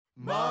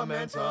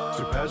Momentum.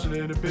 Two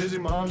passionate and busy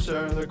moms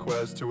sharing the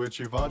quest to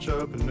achieve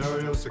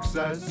entrepreneurial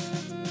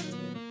success.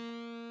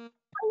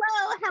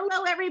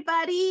 Hello,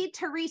 everybody.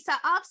 Teresa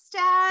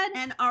Ofstad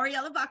and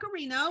Ariella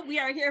Vaccarino. We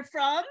are here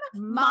from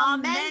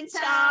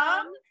Momentum.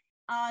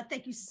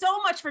 Thank you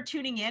so much for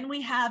tuning in.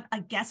 We have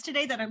a guest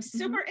today that I'm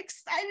super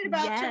excited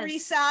about,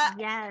 Teresa.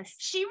 Yes.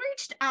 She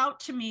reached out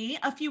to me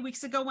a few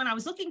weeks ago when I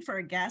was looking for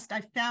a guest. I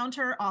found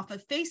her off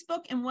of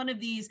Facebook in one of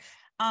these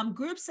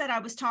groups that I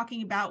was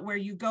talking about where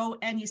you go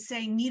and you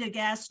say, need a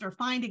guest or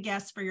find a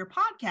guest for your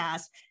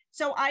podcast.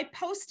 So I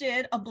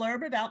posted a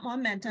blurb about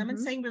Momentum and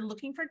saying we're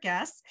looking for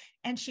guests,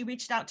 and she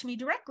reached out to me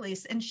directly,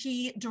 and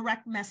she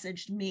direct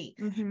messaged me.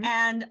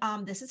 And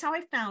this is how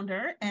I found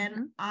her,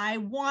 and I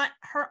want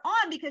her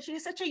on because she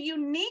has such a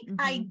unique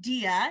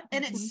idea,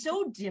 and it's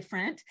so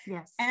different.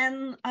 Yes.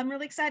 And I'm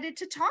really excited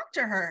to talk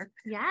to her.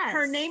 Yes.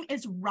 Her name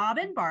is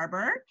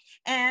Barber,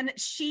 and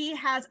she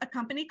has a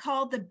company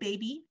called the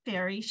Baby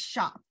Fairy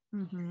Shoppe.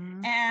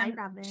 And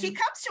she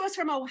comes to us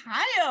from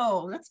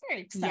Ohio. That's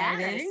very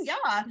exciting.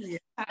 Yes. Yeah.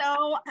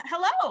 So,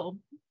 hello.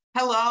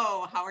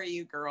 Hello. How are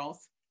you,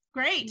 girls?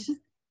 Great.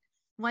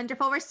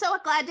 Wonderful. We're so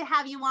glad to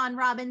have you on,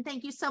 Robin.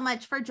 Thank you so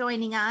much for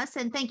joining us.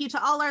 And thank you to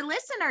all our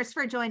listeners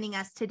for joining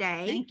us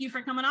today. Thank you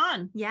for coming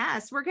on.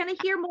 Yes, we're going to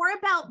hear more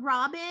about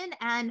Robin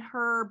and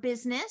her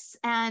business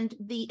and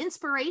the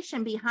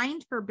inspiration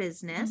behind her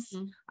business.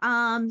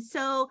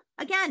 So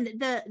again,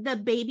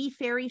 the Baby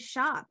Fairy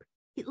Shoppe.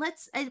 It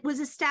was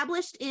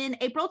established in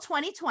April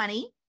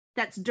 2020.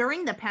 That's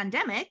during the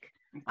pandemic.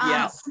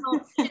 Yes. So,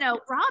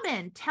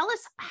 Robin, tell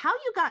us how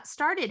you got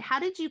started. How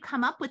did you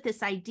come up with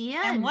this idea?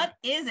 And what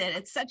is it?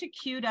 It's such a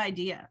cute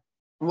idea.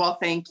 Well,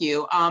 thank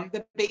you.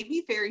 The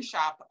Baby Fairy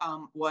Shoppe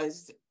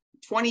was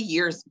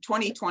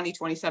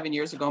 27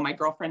 years ago. My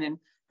girlfriend and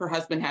her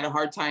husband had a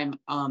hard time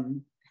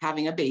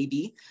having a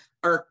baby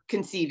or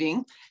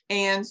conceiving.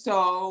 And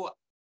so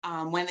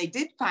when they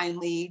did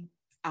finally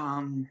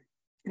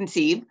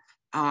conceive,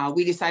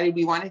 we decided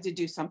we wanted to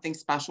do something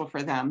special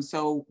for them.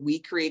 So we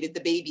created the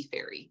Baby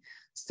Fairy.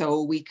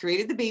 So we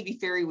created the Baby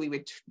Fairy. We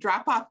would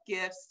drop off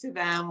gifts to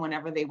them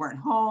whenever they weren't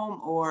home,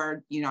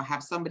 or,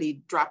 have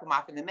somebody drop them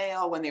off in the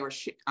mail when they were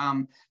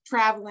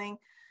traveling.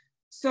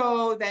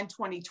 So then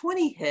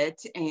 2020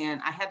 hit,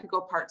 and I had to go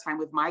part-time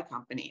with my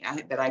company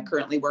that I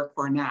currently work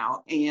for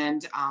now.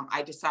 And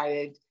I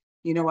decided,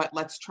 you know what,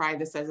 let's try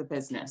this as a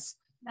business.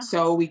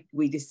 So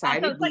we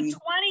decided. So it's like 20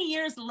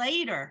 years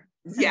later.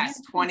 So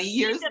yes, 20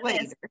 years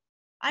later.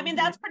 I mean,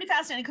 that's pretty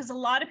fascinating because a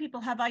lot of people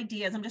have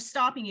ideas. I'm just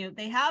stopping you.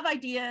 They have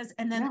ideas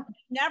and then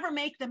never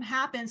make them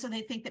happen. So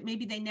they think that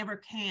maybe they never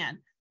can,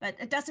 but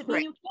it doesn't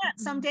mean you can't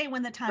someday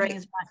when the timing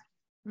is right.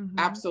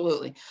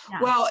 Absolutely.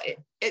 Yeah. Well,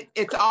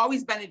 it's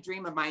always been a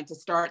dream of mine to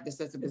start this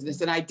as a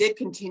business. And I did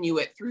continue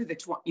it through the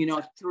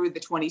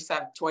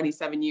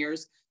 27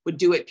 years, would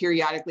do it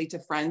periodically to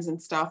friends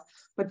and stuff.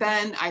 But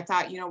then I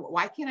thought,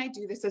 why can't I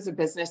do this as a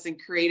business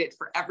and create it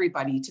for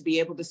everybody to be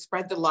able to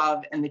spread the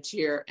love and the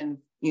cheer and,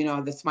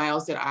 the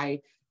smiles that I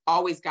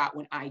always got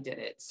when I did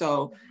it.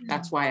 So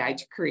that's why I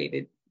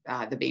created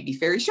the Baby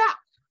Fairy Shoppe.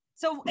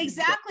 So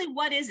exactly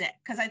what is it?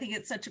 Because I think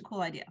it's such a cool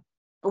idea.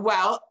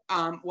 Well,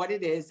 what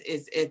it is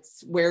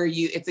it's where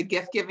it's a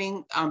gift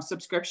giving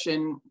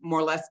subscription, more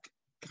or less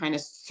kind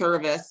of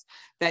service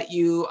that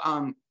you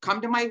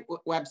come to my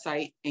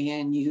website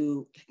and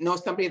you know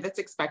somebody that's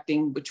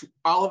expecting, which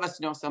all of us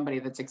know somebody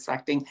that's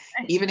expecting.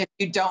 Even if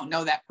you don't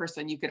know that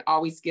person, you can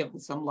always give them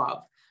some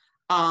love.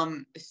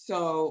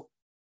 So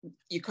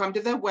you come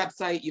to the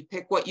website, you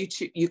pick what you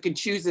can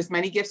choose as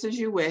many gifts as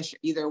you wish,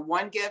 either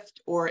one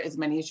gift or as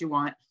many as you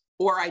want,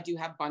 or I do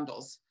have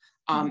bundles.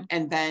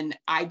 And then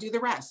I do the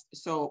rest.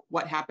 So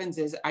what happens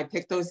is I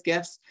pick those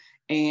gifts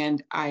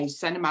and I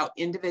send them out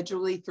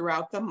individually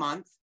throughout the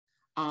month,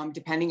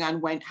 depending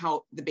on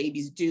how the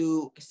baby's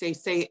due.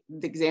 Say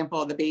the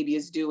example, the baby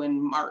is due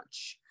in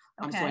March.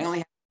 So I only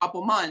have a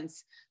couple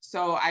months.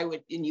 So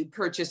and you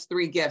purchase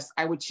 3 gifts,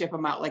 I would ship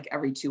them out like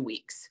every 2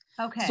 weeks.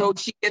 Okay. So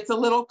she gets a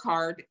little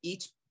card.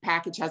 Each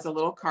package has a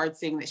little card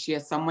saying that she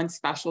has someone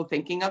special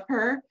thinking of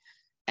her.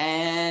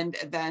 And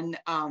then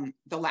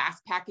the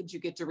last package, you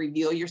get to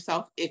reveal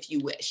yourself if you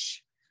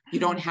wish. You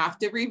don't have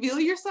to reveal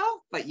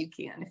yourself, but you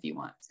can if you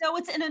want. So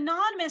it's an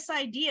anonymous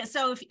idea.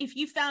 So if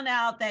you found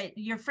out that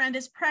your friend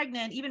is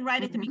pregnant, even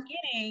right at the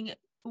beginning,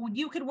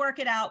 you could work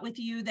it out with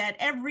you that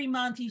every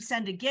month you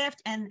send a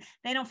gift and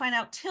they don't find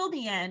out till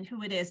the end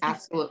who it is.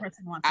 Absolutely. If the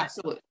person wants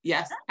absolutely. It.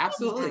 Yes,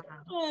 absolutely.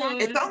 Wow.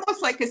 It's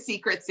almost like a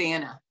Secret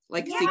Santa,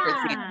 Secret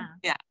Santa.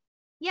 Yeah.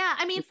 Yeah,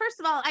 I mean, first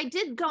of all, I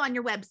did go on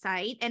your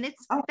website and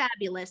it's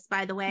fabulous,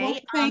 by the way. Well,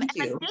 thank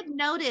you. I did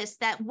notice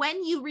that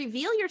when you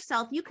reveal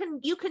yourself, you can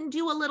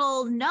do a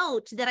little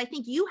note that I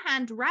think you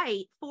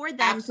handwrite for them.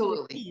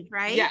 Absolutely. To receive,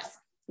 right? Yes.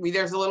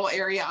 There's a little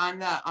area on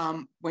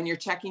the when you're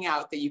checking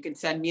out that you can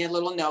send me a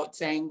little note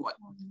saying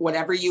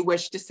whatever you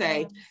wish to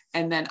say,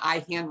 and then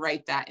I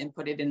handwrite that and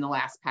put it in the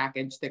last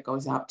package that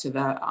goes out to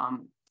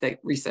the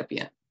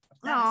recipient.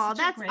 Oh,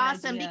 that's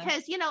awesome.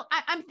 Because,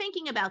 I'm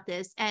thinking about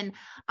this, and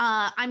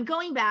I'm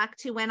going back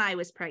to when I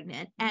was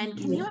pregnant, and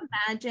can you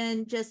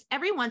imagine just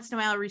every once in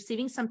a while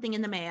receiving something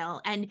in the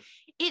mail, and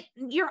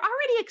you're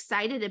already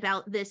excited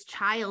about this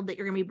child that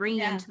you're going to be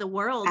bringing into the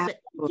world, Absolutely.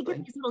 but to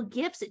get these little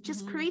gifts, it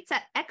just creates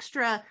that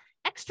extra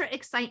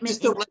excitement.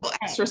 Just a little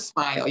extra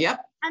smile. Yep.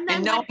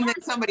 And knowing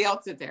that somebody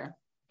else is there.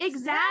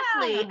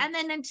 Exactly. Yeah. And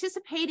then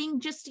anticipating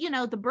just,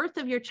 the birth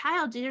of your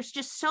child, there's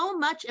just so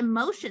much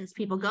emotions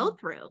people go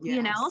through,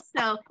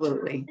 so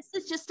absolutely.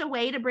 This is just a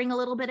way to bring a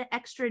little bit of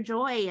extra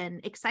joy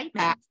and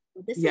excitement.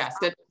 This is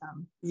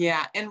awesome.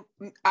 Yeah. And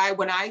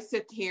when I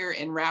sit here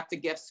and wrap the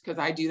gifts, because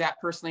I do that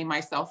personally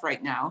myself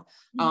right now.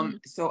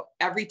 So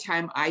every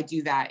time I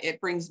do that,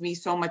 it brings me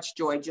so much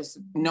joy, just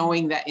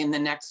knowing that in the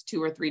next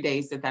 2 or 3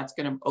 days that's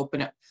going to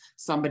open up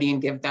somebody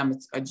and give them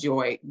a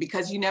joy,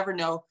 because you never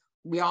know.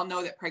 We all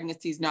know that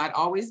pregnancy is not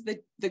always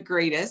the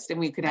greatest, and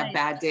we could have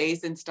bad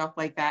days and stuff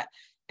like that.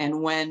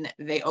 And when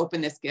they open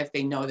this gift,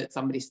 they know that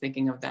somebody's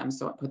thinking of them.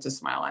 So it puts a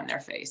smile on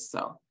their face.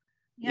 So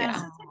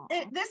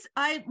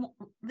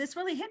this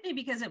really hit me,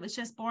 because it was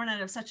just born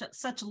out of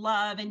such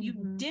love, and you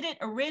did it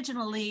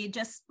originally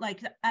just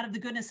like out of the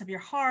goodness of your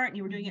heart, and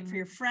you were doing it for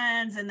your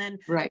friends, and then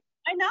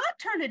why not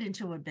turn it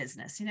into a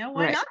business?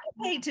 Why not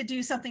get paid to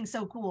do something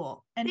so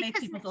cool and make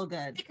people feel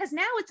good? Because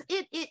now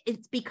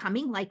it's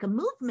becoming like a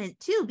movement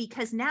too,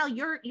 because now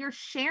you're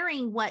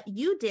sharing what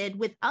you did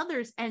with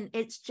others, and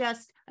it's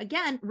just,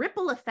 again,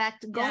 ripple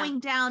effect going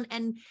down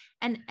and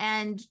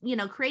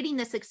creating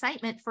this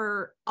excitement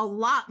for a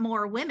lot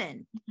more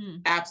women.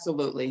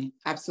 Absolutely.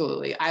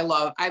 Absolutely. I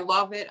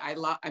love it.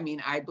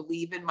 I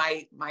believe in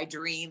my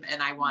dream,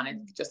 and I want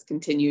to just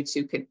continue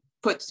to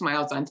put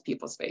smiles onto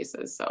people's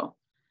faces.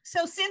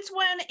 So since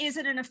when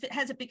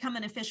has it become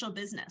an official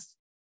business?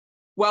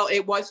 Well,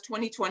 it was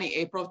 2020,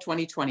 April of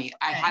 2020. Okay.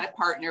 I had a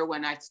partner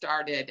when I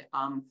started,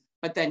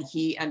 but then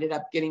they ended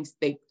up getting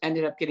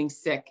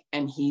sick,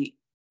 and he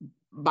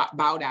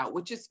bowed out,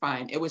 which is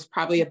fine. It was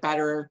probably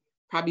better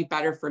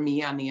for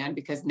me on the end,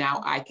 because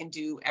now I can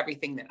do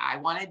everything that I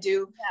want to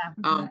do.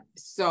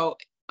 So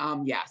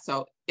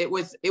it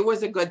was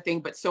a good thing.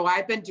 But so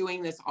I've been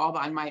doing this all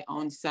on my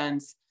own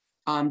since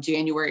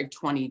January of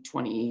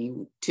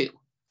 2022.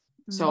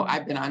 So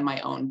I've been on my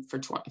own for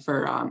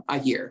a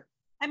year.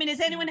 I mean, is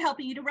anyone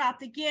helping you to wrap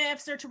the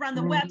gifts or to run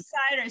the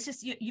website, or it's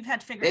just you've had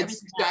to figure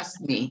everything out? It's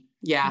just me.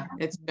 Yeah,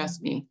 it's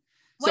just me.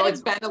 So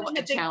it's been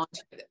a challenge.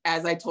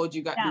 As I told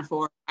you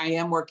before, I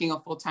am working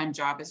a full-time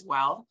job as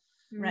well.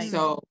 Right.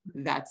 So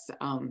that's,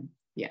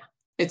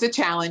 it's a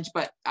challenge,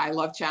 but I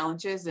love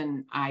challenges,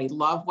 and I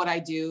love what I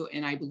do,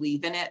 and I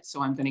believe in it.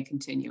 So I'm going to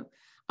continue.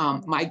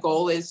 My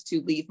goal is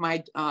to leave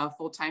my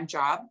full-time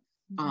job.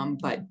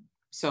 But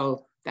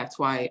so that's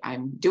why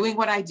I'm doing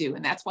what I do.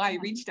 And that's why I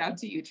reached out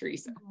to you,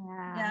 Teresa.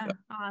 Yeah.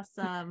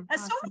 Awesome.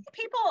 So many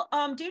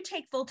people do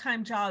take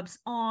full-time jobs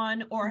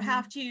on, or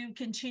have to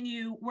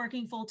continue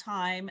working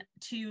full-time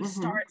to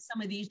start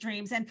some of these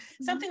dreams. And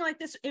something like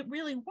this, it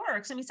really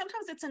works. I mean,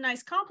 sometimes it's a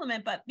nice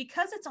compliment, but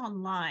because it's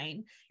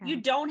online,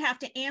 you don't have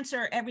to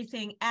answer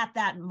everything at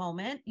that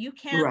moment. You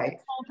can come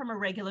home from a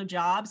regular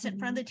job, sit in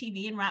front of the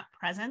TV and wrap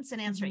presents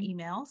and answer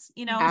emails,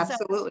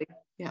 Absolutely.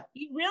 Yeah.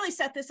 You really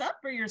set this up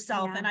for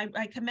yourself. And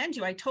I commend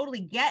you. I totally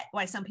get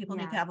why some people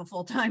need to have a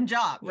full-time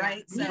job,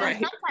 right? So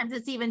sometimes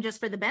it's even just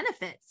for the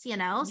benefits, so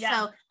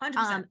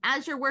 100%.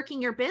 As you're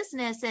working your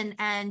business and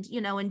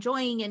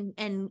enjoying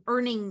and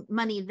earning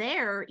money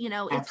there,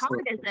 it's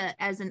hard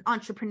as an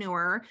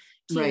entrepreneur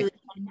to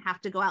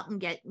have to go out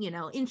and get,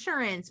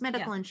 insurance,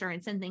 medical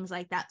insurance and things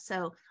like that.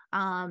 So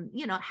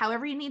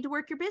however you need to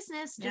work your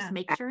business, just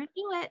make sure and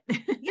do it.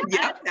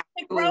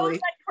 It grows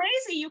like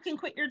crazy. You can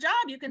quit your job,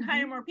 you can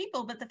hire more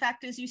people, but the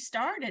fact is you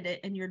started it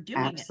and you're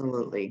doing it.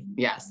 Absolutely.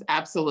 Yes,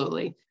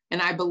 absolutely.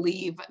 And I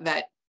believe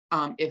that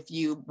if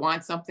you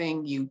want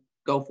something, you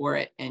go for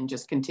it and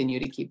just continue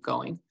to keep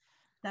going.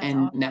 That's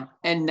awesome.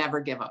 And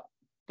never give up.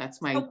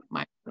 That's my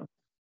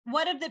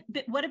what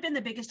have been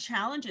the biggest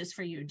challenges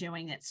for you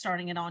doing it,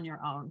 starting it on your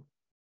own?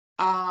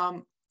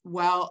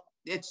 Well,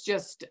 it's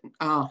just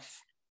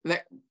the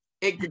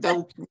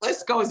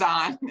list goes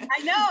on.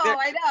 I know.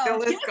 The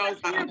list goes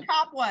on. A few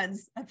top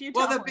ones.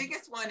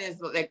 Biggest one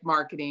is like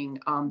marketing.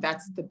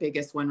 That's the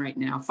biggest one right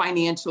now.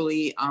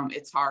 Financially,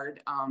 it's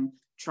hard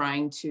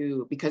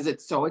because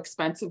it's so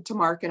expensive to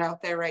market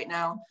out there right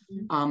now.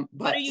 But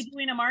what are you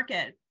doing to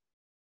market?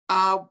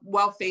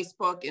 Well,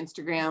 Facebook,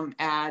 Instagram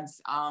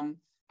ads.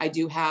 I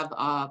do have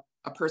a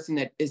person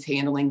that is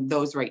handling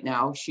those right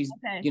now. She's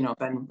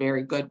been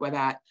very good with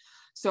that.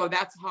 So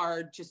that's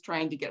hard, just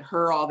trying to get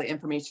her all the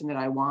information that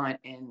I want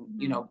and,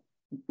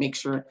 make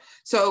sure.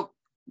 So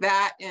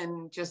that,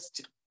 and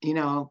just,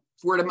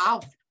 word of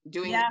mouth,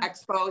 doing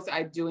expos.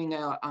 I'm doing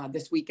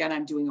this weekend,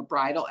 I'm doing a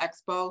bridal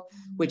expo,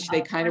 which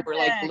they kind of were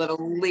like a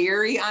little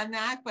leery on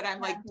that, but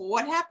I'm like, well,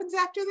 what happens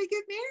after they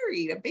get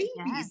married? A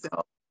baby.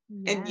 So,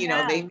 and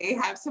they may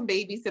have some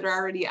babies that are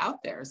already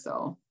out there.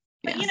 So,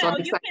 but you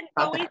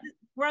can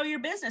grow your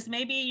business.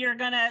 Maybe you're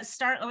going to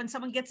start when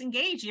someone gets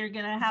engaged, you're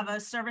going to have a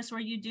service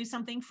where you do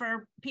something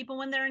for people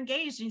when they're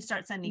engaged and you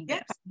start sending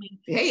gifts.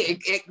 Hey,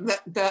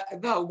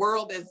 the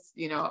world is,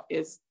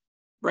 is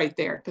right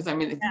there. Cause I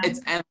mean, it's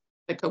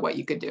endless of what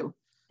you could do.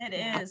 It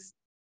is.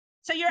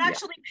 So you're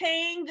actually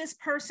paying this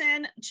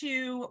person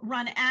to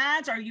run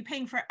ads? Are you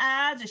paying for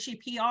ads? Is she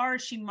PR?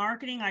 Is she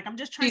marketing? Like, I'm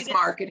just trying to get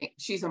marketing.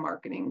 She's a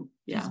marketing.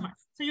 Yeah.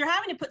 So you're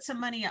having to put some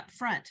money up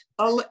front.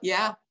 Oh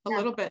yeah. A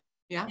little bit.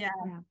 Yeah.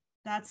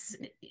 That's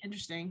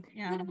interesting.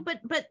 Yeah.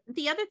 But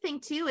the other thing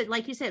too,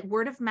 like you said,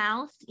 word of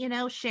mouth,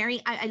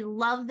 sharing. I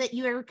love that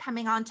you are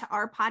coming on to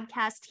our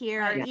podcast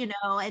here,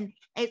 and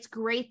it's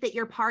great that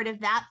you're part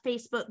of that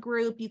Facebook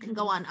group. You can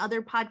go on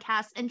other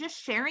podcasts and just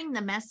sharing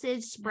the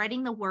message,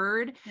 spreading the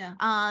word,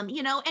 and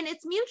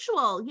it's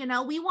mutual.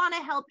 We want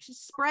to help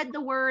spread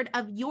the word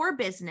of your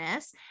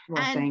business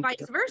and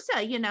vice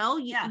versa.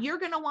 You're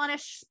going to want to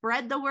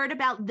spread the word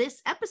about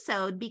this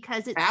episode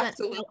because it's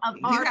absolutely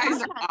you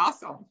guys are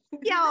awesome.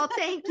 Yeah. Well,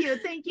 thank you.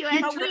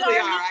 You truly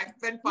are. I've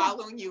been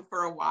following you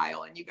for a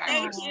while, and you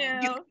guys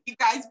you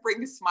guys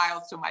bring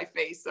smiles to my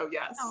face. So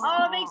yes.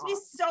 Oh, it makes me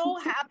so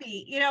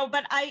happy.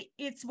 But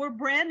we're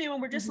brand new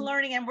and we're just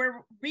learning and we're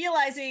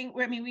realizing.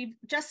 I mean, we've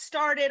just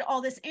started all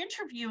this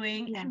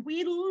interviewing and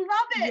we love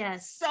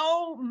it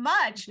so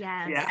much.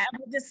 Yes.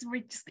 And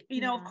we just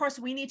of course,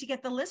 we need to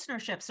get the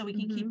listenership so we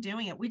can keep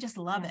doing it. We just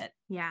love it.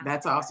 Yeah,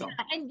 that's awesome.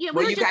 And you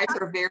guys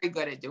are very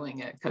good at doing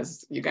it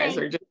because you guys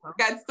are just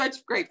got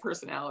such great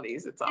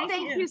personalities. It's awesome.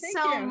 Thank you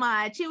so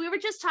much. We were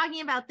just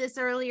talking about this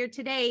earlier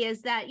today,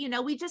 is that,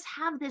 we just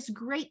have this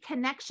great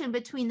connection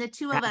between the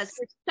two of us.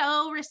 We're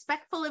so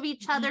respectful of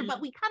each other,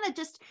 but we kind of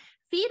just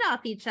feed off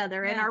each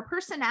other and our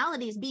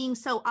personalities being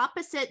so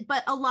opposite,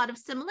 but a lot of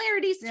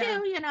similarities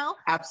too,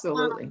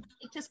 Absolutely.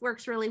 It just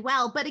works really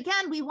well. But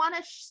again, we want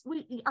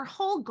to, our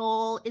whole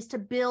goal is to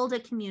build a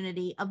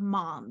community of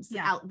moms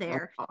out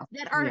there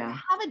that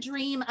have a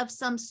dream of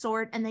some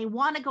sort and they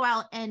want to go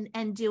out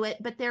and do it,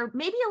 but they're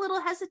maybe a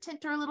little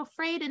hesitant or a little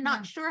afraid and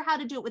not sure how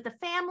to do it with the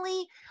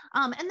family.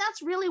 And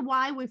that's really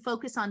why we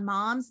focus on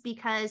moms,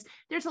 because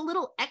there's a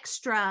little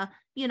extra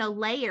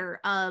layer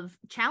of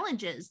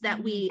challenges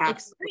that we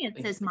experience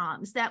as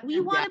moms that we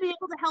want to be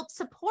able to help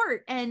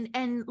support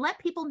and let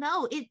people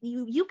know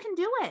you can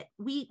do it.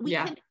 We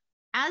can,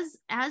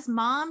 as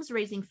moms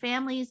raising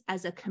families,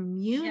 as a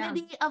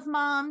community of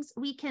moms,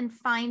 we can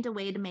find a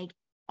way to make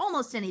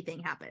almost anything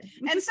happen.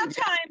 And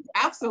sometimes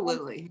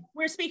absolutely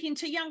we're speaking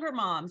to younger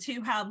moms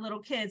who have little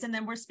kids, and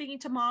then we're speaking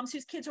to moms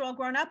whose kids are all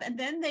grown up and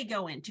then they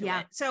go into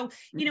it. So,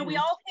 we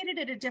all hit it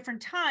at a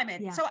different time.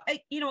 And so a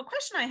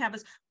question I have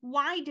is,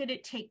 why did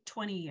it take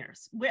 20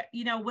 years? Where,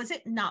 was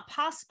it not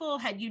possible?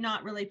 Had you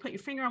not really put your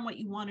finger on what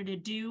you wanted to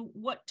do?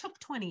 What took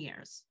 20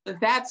 years?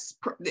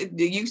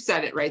 You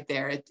said it right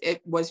there.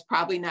 It was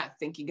probably not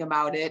thinking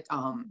about it,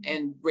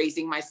 and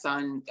raising my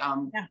son,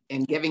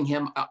 and giving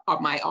him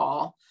my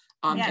all.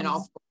 And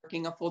also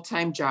working a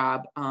full-time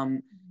job.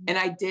 And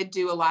I did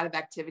do a lot of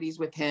activities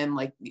with him,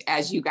 like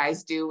as you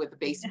guys do with the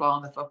baseball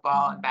and the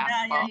football and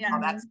basketball and all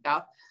that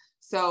stuff.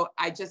 So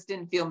I just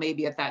didn't feel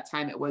maybe at that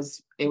time it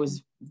was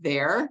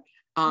there.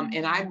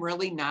 And I'm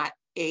really not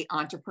a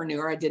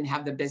entrepreneur. I didn't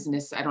have the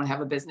business. I don't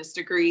have a business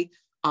degree.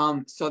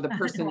 So the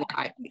person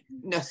I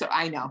know. So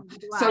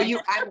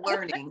I'm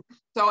learning.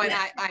 So, and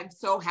I'm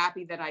so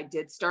happy that I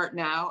did start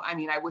now. I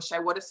mean, I wish I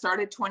would have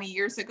started 20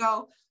 years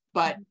ago.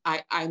 But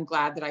I'm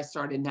glad that I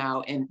started now,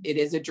 and it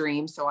is a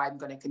dream. So I'm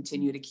going to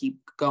continue to keep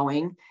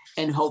going,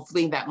 and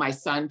hopefully that my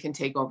son can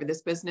take over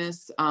this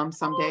business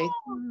someday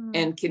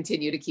and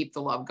continue to keep the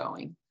love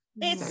going.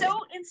 It's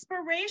so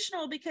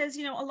inspirational because,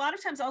 a lot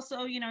of times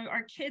also,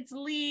 our kids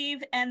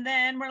leave and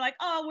then we're like,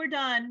 oh, we're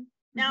done.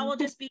 Now we'll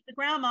just be the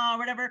grandma or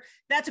whatever.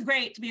 That's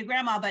great to be a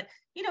grandma. But,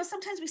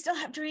 sometimes we still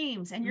have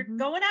dreams and you're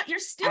going out, you're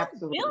still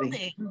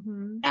building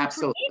and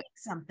creating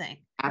something.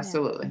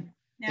 Absolutely.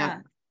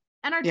 Yeah.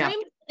 And our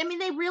dreams, I mean,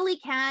 they really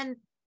can,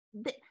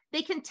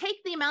 they can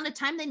take the amount of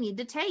time they need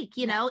to take,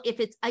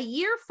 if it's a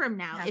year from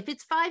now, if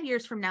it's 5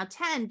 years from now,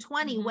 10,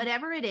 20,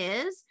 whatever it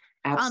is,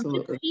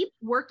 absolutely. Just keep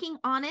working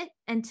on it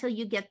until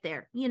you get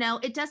there.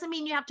 It doesn't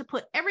mean you have to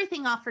put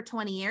everything off for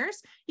 20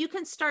 years. You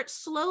can start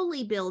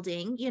slowly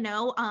building,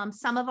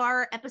 some of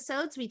our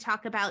episodes, we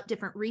talk about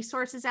different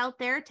resources out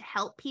there to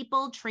help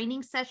people,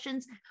 training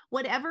sessions,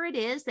 whatever it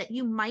is that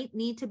you might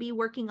need to be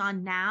working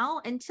on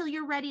now until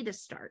you're ready to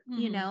start,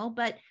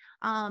 but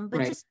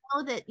just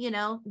know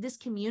that, this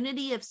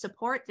community of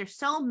support, there's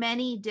so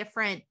many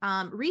different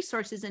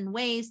resources and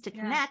ways to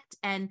connect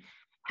and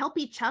help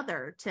each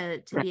other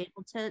to be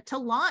able to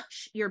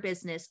launch your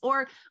business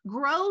or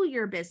grow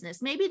your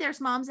business. Maybe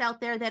there's moms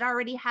out there that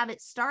already have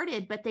it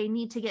started, but they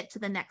need to get to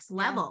the next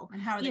level.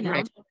 And how are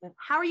they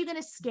how are you going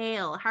to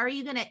scale? How are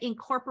you going to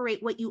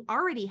incorporate what you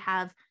already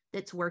have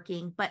that's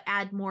working, but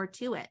add more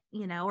to it,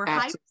 or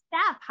hire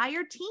staff,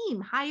 hire team,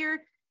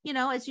 hire,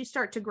 as you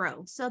start to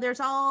grow. So there's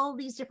all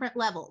these different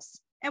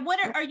levels. And what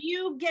are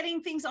you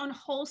getting things on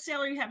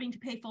wholesale? Or are you having to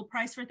pay full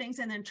price for things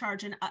and then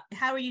charging?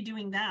 How are you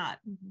doing that?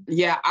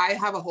 Yeah, I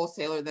have a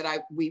wholesaler that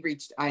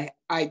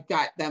I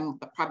got them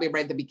probably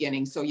right at the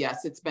beginning. So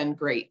yes, it's been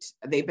great.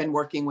 They've been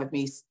working with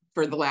me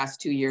for the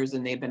last 2 years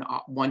and they've been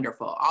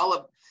wonderful.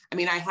 I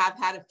mean, I have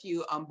had a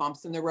few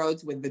bumps in the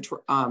roads with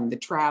the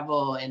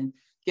travel and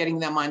getting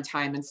them on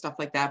time and stuff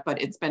like that, but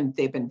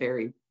they've been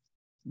very,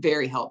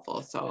 very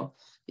helpful. So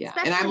yeah,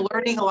 Especially and I'm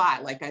learning a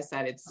lot. Like I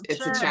said, it's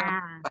Sure. a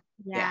challenge.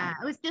 Yeah.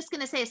 I was just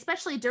going to say,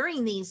 especially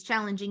during these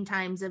challenging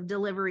times of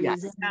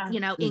deliveries Yes.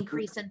 and,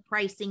 increase in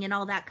pricing and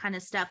all that kind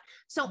of stuff.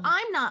 So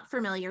I'm not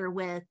familiar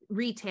with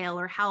retail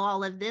or how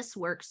all of this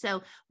works.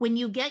 So when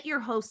you get your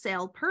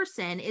wholesale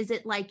person, is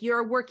it like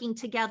you're working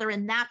together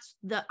and that's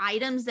the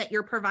items that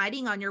you're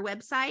providing on your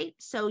website?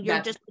 So you're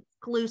just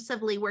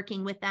exclusively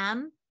working with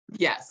them?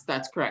 Yes,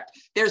 that's correct.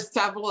 There's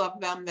several of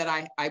them that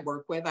I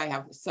work with. I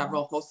have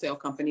several wholesale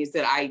companies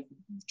that I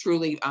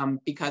truly,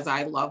 because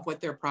I love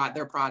what their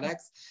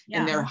products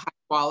and they're high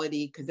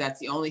quality, because that's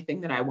the only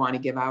thing that I want to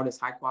give out is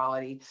high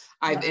quality.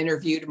 I've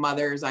interviewed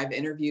mothers, I've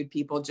interviewed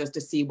people just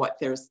to see what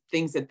there's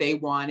things that they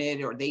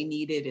wanted or they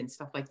needed and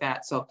stuff like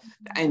that. So,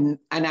 and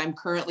I'm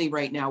currently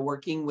right now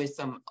working with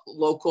some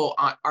local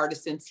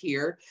artisans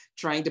here,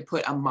 trying to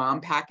put a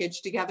mom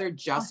package together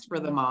just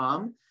for the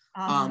mom.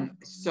 Awesome.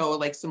 So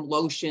like some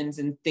lotions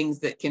and things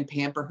that can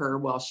pamper her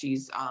while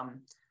she's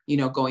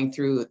going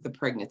through the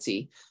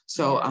pregnancy.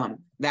 So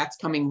that's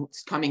coming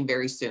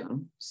very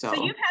soon. So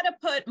you've had to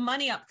put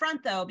money up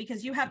front though,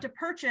 because you have to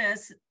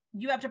purchase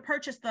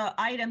the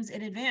items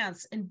in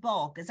advance in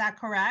bulk. Is that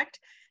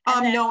correct?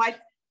 No,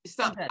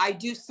 I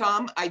do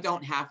some, I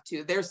don't have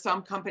to. There's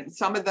some companies,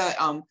 some of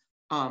the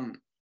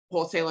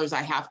wholesalers,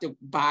 I have to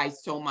buy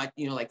so much,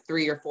 like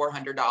 $300 or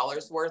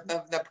 $400 worth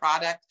of the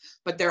product,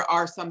 but there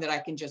are some that I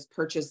can just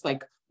purchase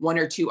like 1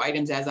 or 2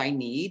 items as I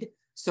need.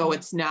 So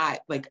it's not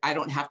like I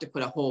didn't have to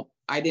put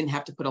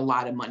a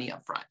lot of money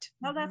up front.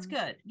 Oh, that's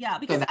good. Yeah.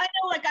 Because I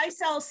know, like, I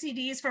sell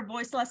CDs for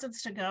voice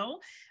lessons to go.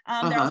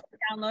 They're also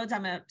downloads.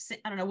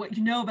 I don't know what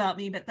you know about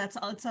me, but it's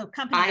a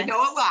company. I know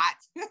a lot.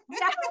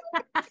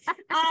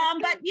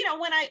 But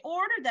when I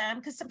order them,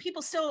 because some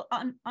people still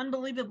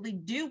unbelievably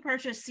do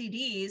purchase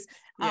CDs,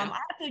 I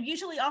have to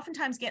usually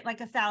oftentimes get like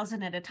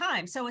 1,000 at a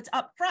time. So it's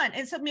upfront.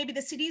 And so maybe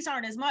the CDs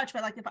aren't as much,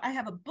 but like if I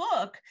have a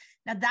book,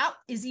 now that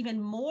is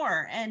even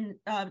more. And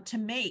to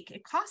make,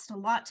 it costs a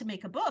lot to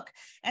make a book.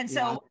 And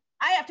so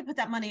I have to put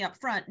that money up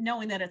front,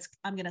 knowing that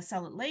I'm going to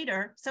sell it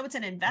later. So it's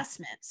an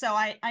investment. So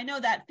I know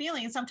that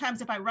feeling. And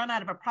sometimes if I run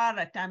out of a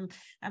product, I'm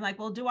like,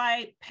 well, do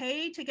I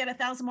pay to get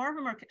 1,000 more of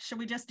them, or should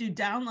we just do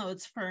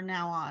downloads for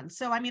now on?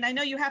 So, I mean, I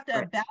know you have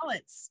to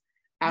balance.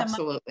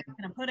 Absolutely. The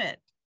money to put it.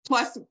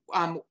 Plus,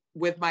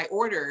 with my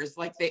orders,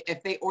 like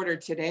if they order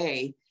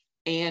today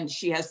and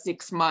she has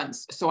 6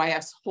 months, so I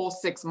have whole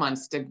 6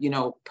 months to,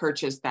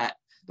 purchase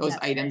those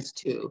items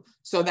too.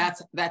 So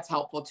that's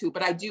helpful too.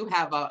 But I do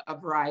have a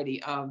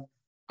variety of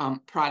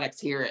products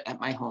here at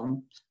my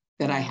home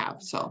that I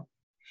have. So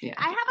yeah.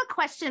 I have a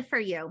question for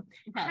you.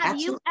 Have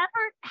you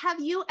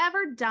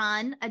ever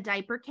done a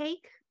diaper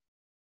cake?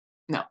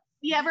 No.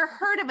 You ever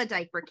heard of a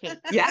diaper cake?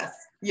 Yes.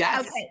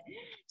 Okay.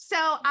 So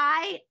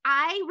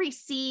I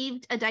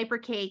received a diaper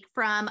cake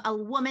from a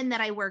woman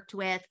that I worked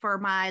with for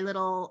my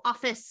little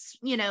office,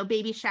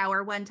 baby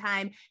shower one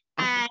time.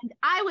 And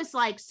I was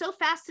like so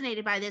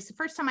fascinated by this. The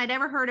first time I'd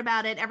ever heard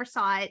about it, ever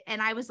saw it.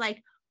 And I was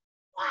like,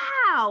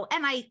 wow.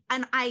 And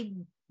I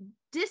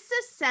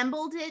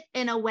disassembled it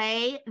in a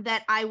way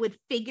that I would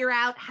figure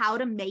out how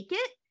to make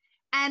it.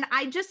 And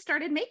I just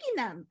started making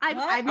them.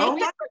 I make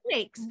diaper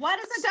cakes. What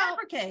is a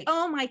diaper cake?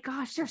 Oh my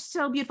gosh, they're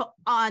so beautiful.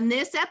 On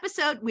this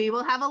episode, we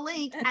will have a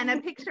link and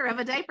a picture of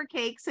a diaper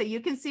cake so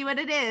you can see what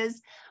it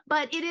is.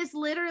 But it is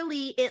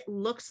literally, it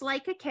looks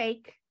like a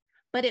cake,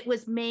 but it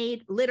was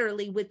made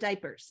literally with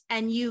diapers,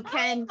 and you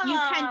can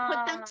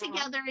put them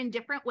together in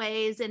different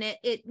ways. And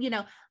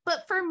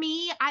but for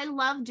me, I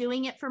love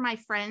doing it for my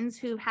friends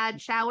who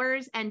had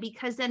showers. And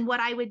because then what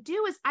I would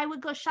do is I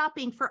would go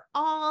shopping for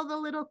all the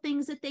little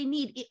things that they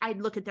need. I'd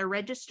look at their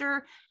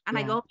register and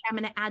I go, okay, I'm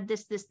going to add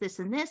this,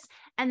 and this.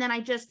 And then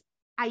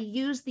I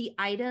use the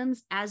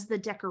items as the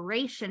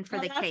decoration for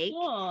the cake.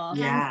 Cool.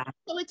 Yeah.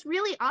 So it's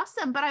really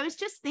awesome. But I was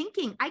just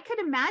thinking, I could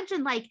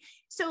imagine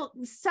so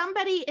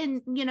somebody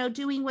in,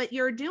 doing what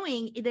you're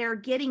doing, they're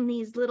getting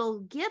these little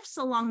gifts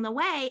along the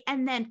way,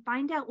 and then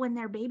find out when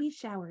their baby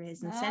shower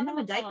is and send them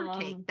a diaper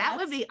cake. That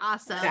would be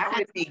awesome. That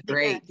would be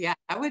great. Yeah.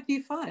 That would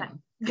be fun.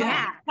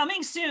 Yeah.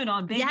 Coming soon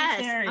on Baby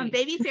Fairy. On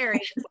Baby Fairy.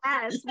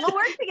 Yes. We'll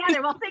work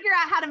together. We'll figure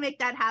out how to make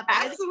that happen.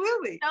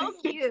 Absolutely. So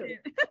cute.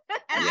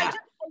 And I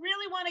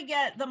really want to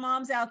get the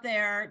moms out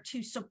there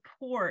to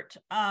support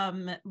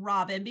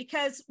Robin,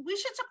 because we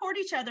should support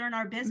each other in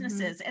our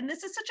businesses. And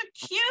this is such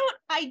a cute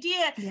idea.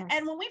 Yes.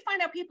 And when we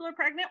find out people are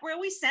pregnant, where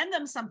we send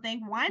them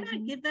something, why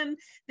not give them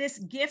this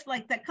gift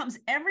that comes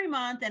every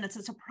month, and it's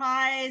a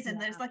surprise,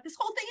 and there's like this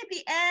whole thing at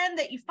the end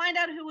that you find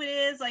out who it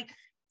is.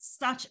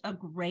 Such a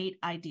great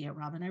idea,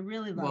 Robin. I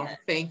really love it.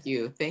 Thank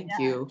you. Thank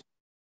you.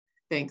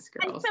 Thanks,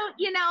 And girls. so,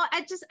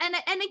 I just, and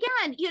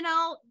again,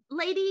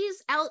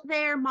 ladies out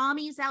there,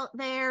 mommies out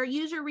there,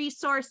 use your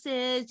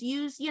resources,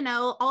 use,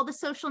 all the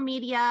social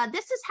media.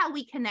 This is how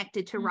we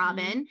connected to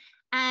Robin.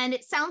 And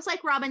it sounds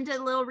like Robin did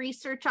a little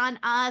research on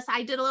us.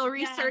 I did a little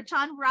research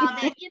on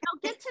Robin,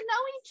 get to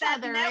know each that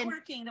other.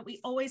 networking and that we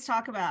always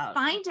talk about.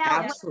 Find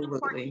out what's Absolutely.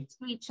 important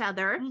to each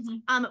other,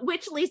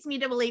 which leads me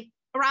to believe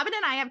Robin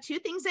and I have two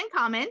things in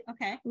common.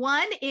 Okay.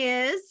 One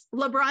is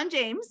LeBron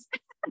James.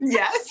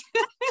 Yes.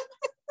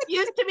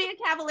 Used to be a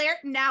Cavalier,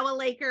 now a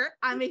Laker.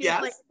 I'm a huge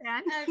Laker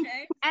fan.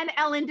 Okay. And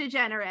Ellen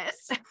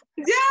DeGeneres.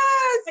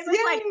 Yes. It was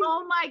like,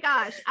 oh my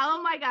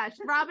gosh,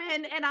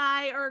 Robin and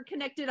I are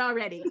connected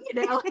already,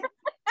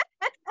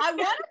 I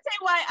want to say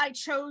why I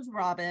chose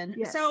Robin.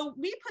 Yes. So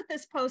we put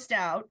this post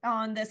out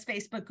on this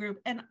Facebook group,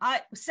 and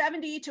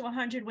 70 to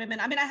 100 women.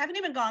 I mean, I haven't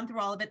even gone through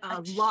all of it.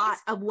 A lot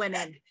of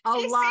women.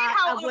 Would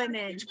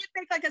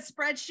make like a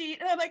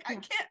spreadsheet, and I'm like, I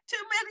can't. Too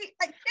many.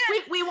 I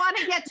can't. We want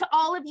to get to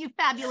all of you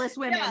fabulous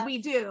women. Yeah. We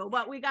do,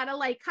 but we got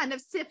to kind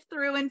of sift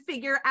through and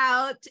figure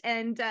out,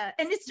 and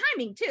it's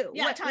timing too.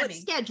 Yeah, what timing.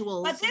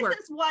 Schedules. But this work.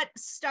 is what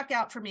stuck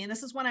out for me, and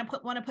this is what I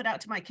want to put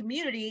out to my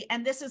community,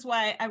 and this is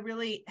why I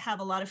really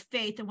have a lot of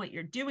faith in what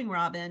you're doing,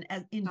 Robin,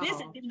 as in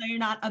business, even though you're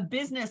not a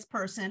business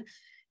person.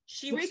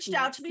 She reached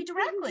out to me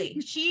directly.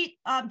 She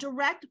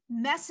direct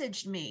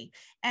messaged me,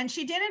 and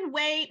she didn't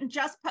wait and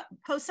just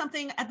post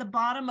something at the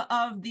bottom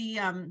of the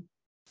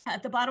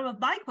at the bottom of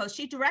my post.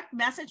 She direct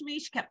messaged me.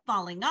 She kept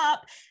following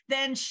up.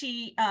 Then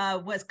she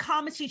was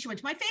commenting. She went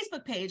to my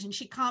Facebook page and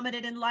she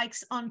commented and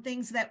likes on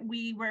things that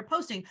we were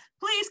posting.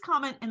 Please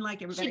comment and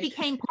like everybody. She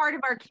became part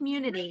of our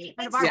community,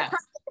 of our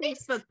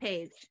Facebook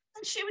page.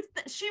 And she wrote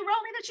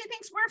me that she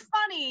thinks we're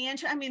funny.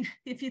 And I mean,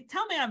 if you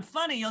tell me I'm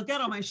funny, you'll get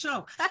on my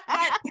show. But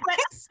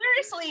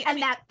seriously.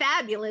 And that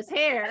fabulous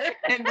hair.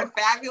 And the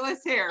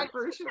fabulous hair,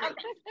 for sure.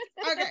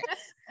 Okay.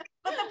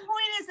 But the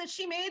point is that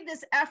she made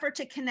this effort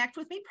to connect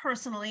with me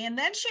personally. And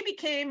then she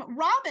became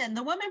Robin,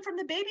 the woman from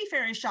the Baby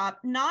Fairy Shop,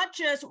 not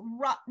just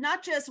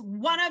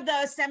one of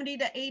the 70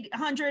 to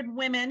 800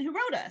 women who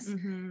wrote us.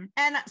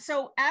 And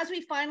so as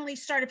we finally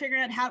started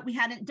figuring out how, we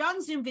hadn't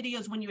done Zoom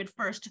videos when you had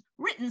first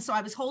written. So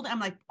I'm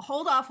like,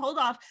 hold off.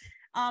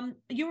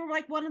 You were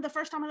like one of the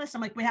first on my list.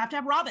 I'm like, we have to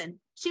have Robin.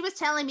 She was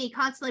telling me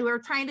constantly, we were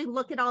trying to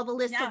look at all the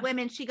list of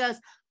women. She goes,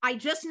 I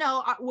just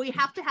know we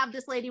have to have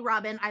this lady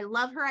Robin. I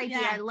love her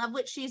idea. I love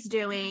what she's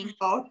doing.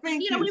 Oh,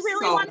 thank you. We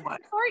really so want to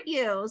much. support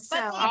you.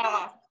 So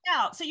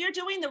so you're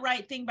doing the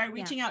right thing by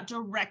reaching out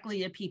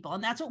directly to people.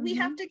 And that's what we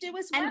have to do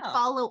as well. And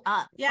follow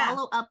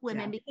up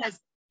women because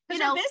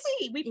they're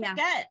busy. We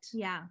forget.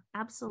 Yeah,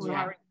 absolutely.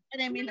 Sorry. I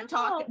didn't mean to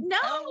talk. No,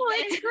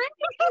 it's great.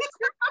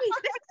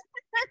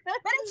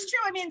 But it's true.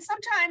 I mean,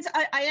 sometimes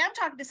I am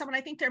talking to someone,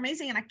 I think they're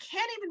amazing, and I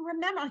can't even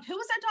remember, like, who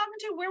was I talking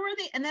to? Where were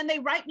they? And then they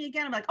write me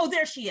again. I'm like, oh,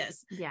 there she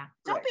is. Yeah.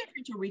 Don't be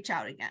afraid to reach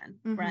out again.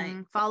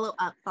 Right. Follow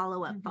up.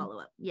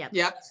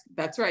 Yep,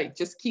 that's right.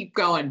 Just keep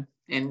going.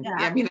 And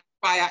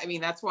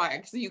that's why,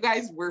 because you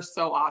guys were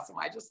so awesome.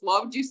 I just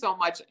loved you so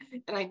much.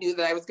 And I knew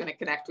that I was going to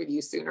connect with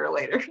you sooner or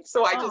later.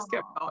 So I just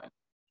kept going.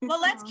 Well,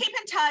 let's keep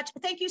in touch.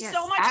 Thank you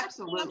so much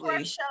for coming to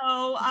our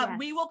show.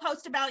 We will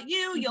post about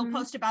you. You'll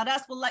post about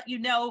us. We'll let you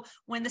know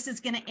when this is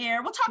going to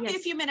air. We'll talk to you in a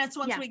few minutes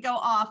once we go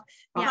off.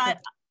 But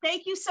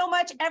thank you so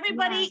much,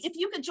 everybody. If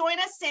you could join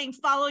us saying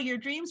follow your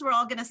dreams, we're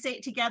all going to say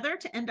it together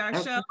to end our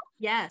show.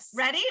 Yes.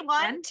 Ready?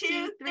 One,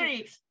 two,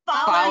 three.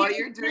 Follow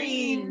your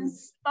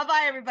dreams.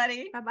 Bye-bye,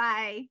 everybody.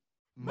 Bye-bye.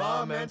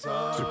 Mom and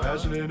Tom. Two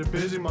passionate and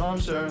busy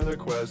moms sharing the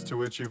quest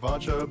to achieve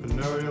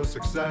entrepreneurial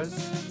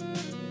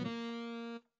success.